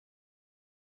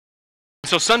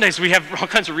so Sundays, we have all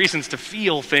kinds of reasons to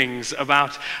feel things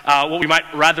about what we might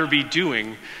rather be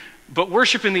doing. But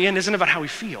worship in the end isn't about how we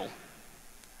feel.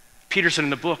 Peterson, in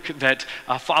the book that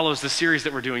follows the series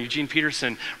that we're doing, Eugene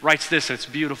Peterson, writes this, and it's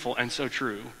beautiful and so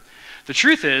true. The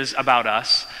truth is about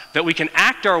us that we can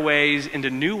act our ways into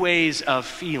new ways of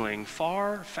feeling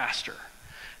far faster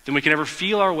than we can ever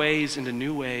feel our ways into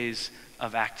new ways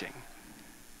of acting.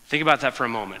 Think about that for a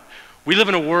moment. We live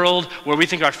in a world where we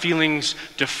think our feelings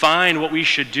define what we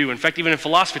should do. In fact, even in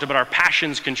philosophy, it's about our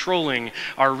passions controlling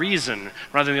our reason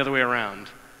rather than the other way around.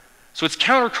 So it's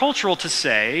countercultural to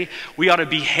say we ought to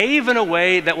behave in a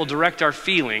way that will direct our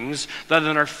feelings rather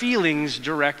than our feelings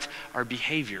direct our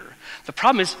behavior. The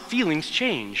problem is feelings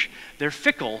change. They're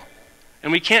fickle,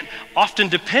 and we can't often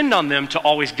depend on them to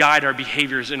always guide our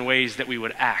behaviors in ways that we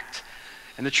would act.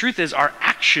 And the truth is our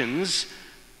actions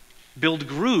build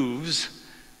grooves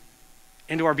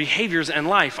into our behaviors and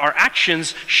life. Our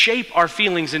actions shape our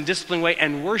feelings in a disciplined way,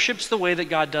 and worship's the way that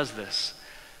God does this.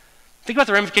 Think about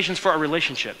the ramifications for our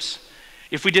relationships.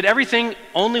 If we did everything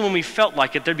only when we felt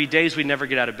like it, there'd be days we'd never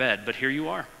get out of bed, but here you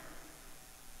are.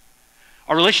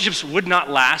 Our relationships would not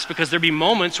last because there'd be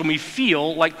moments when we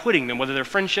feel like quitting them, whether they're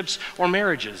friendships or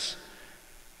marriages.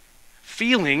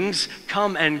 Feelings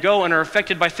come and go and are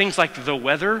affected by things like the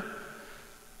weather,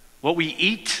 what we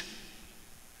eat,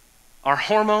 our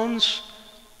hormones.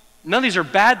 None of these are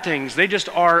bad things. They just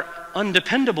are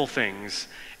undependable things.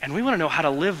 And we want to know how to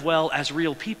live well as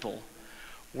real people.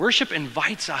 Worship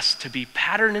invites us to be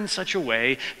patterned in such a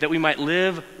way that we might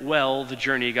live well the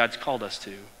journey God's called us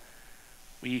to.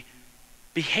 We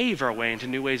behave our way into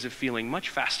new ways of feeling much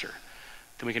faster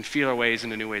than we can feel our ways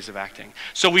into new ways of acting.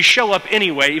 So we show up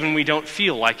anyway, even when we don't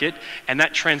feel like it, and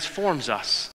that transforms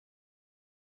us.